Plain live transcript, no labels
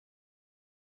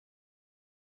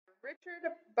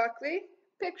Richard Buckley,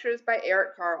 pictures by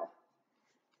Carle.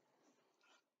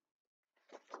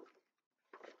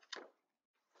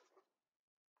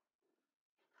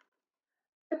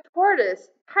 A tortoise,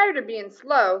 tired of being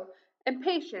slow,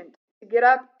 impatient to get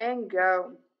up and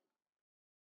go.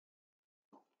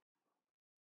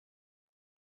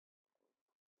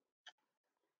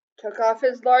 Took off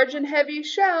his large and heavy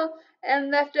shell and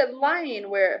left it lying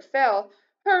where it fell.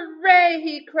 Hooray!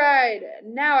 He cried.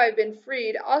 Now I've been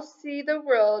freed. I'll see the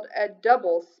world at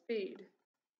double speed.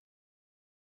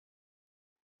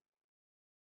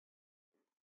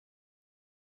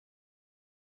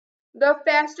 Though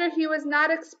faster he was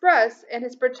not express, and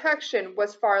his protection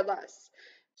was far less.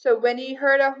 So when he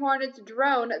heard a hornet's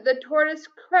drone, the tortoise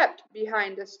crept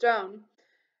behind a stone.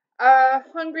 A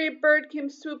hungry bird came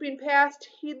swooping past.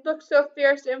 He looked so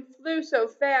fierce and flew so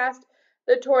fast.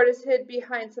 The tortoise hid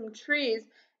behind some trees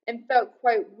and felt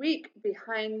quite weak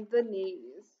behind the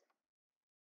knees.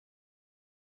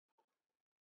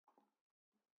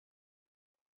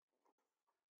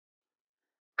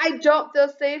 I don't feel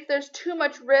safe, there's too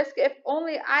much risk. If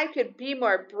only I could be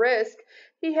more brisk.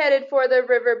 He headed for the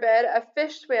riverbed. A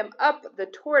fish swam up, the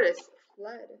tortoise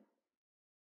fled.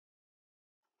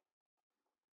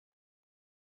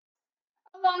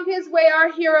 Along his way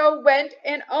our hero went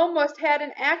and almost had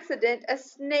an accident. A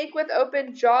snake with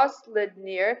open jaws slid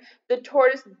near. The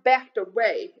tortoise backed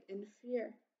away in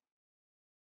fear.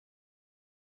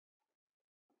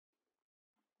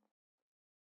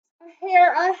 A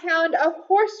hare, a hound, a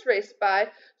horse raced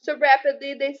by. So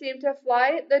rapidly they seemed to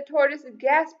fly. The tortoise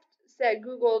gasped, said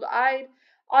goggled-eyed,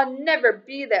 "I'll never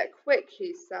be that quick,"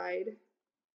 he sighed.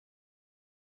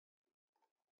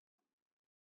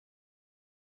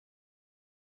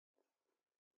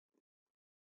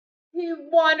 He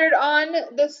wandered on,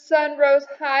 the sun rose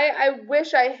high. "I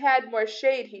wish I had more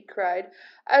shade," he cried.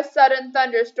 A sudden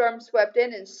thunderstorm swept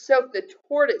in and soaked the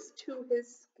tortoise to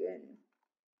his skin.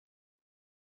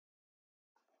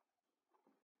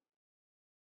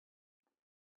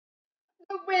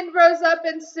 The wind rose up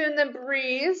and soon the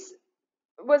breeze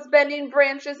was bending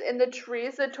branches in the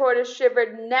trees. The tortoise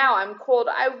shivered. "Now I'm cold.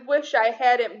 I wish I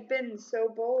hadn't been so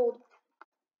bold."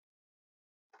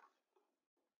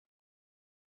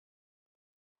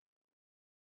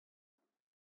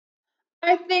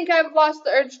 "I think I've lost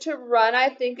the urge to run. I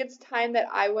think it's time that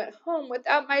I went home.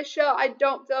 Without my shell I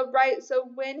don't feel right." So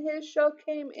when his shell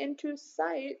came into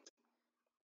sight,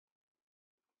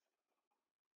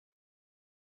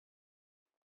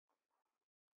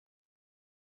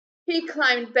 he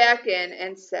climbed back in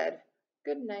and said,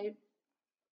 "Good night."